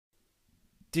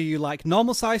Do you like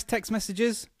normal sized text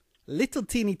messages, little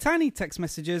teeny tiny text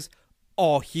messages,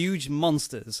 or huge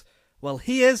monsters? Well,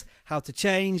 here's how to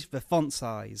change the font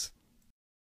size.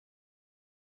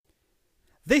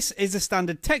 This is a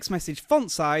standard text message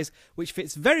font size which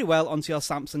fits very well onto your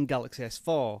Samsung Galaxy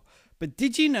S4. But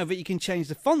did you know that you can change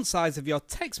the font size of your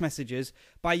text messages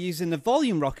by using the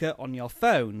volume rocker on your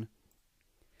phone?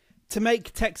 To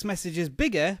make text messages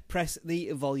bigger, press the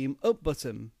volume up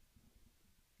button.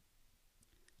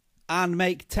 And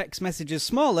make text messages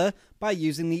smaller by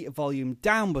using the volume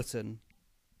down button.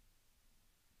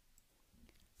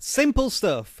 Simple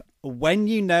stuff when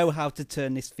you know how to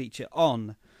turn this feature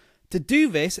on. To do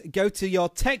this, go to your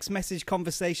text message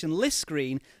conversation list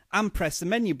screen and press the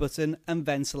menu button and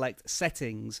then select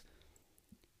Settings.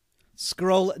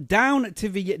 Scroll down to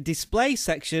the Display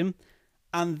section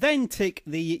and then tick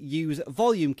the Use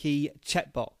Volume Key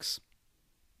checkbox.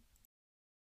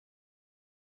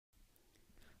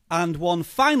 And one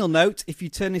final note, if you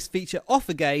turn this feature off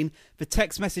again, the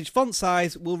text message font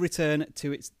size will return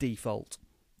to its default.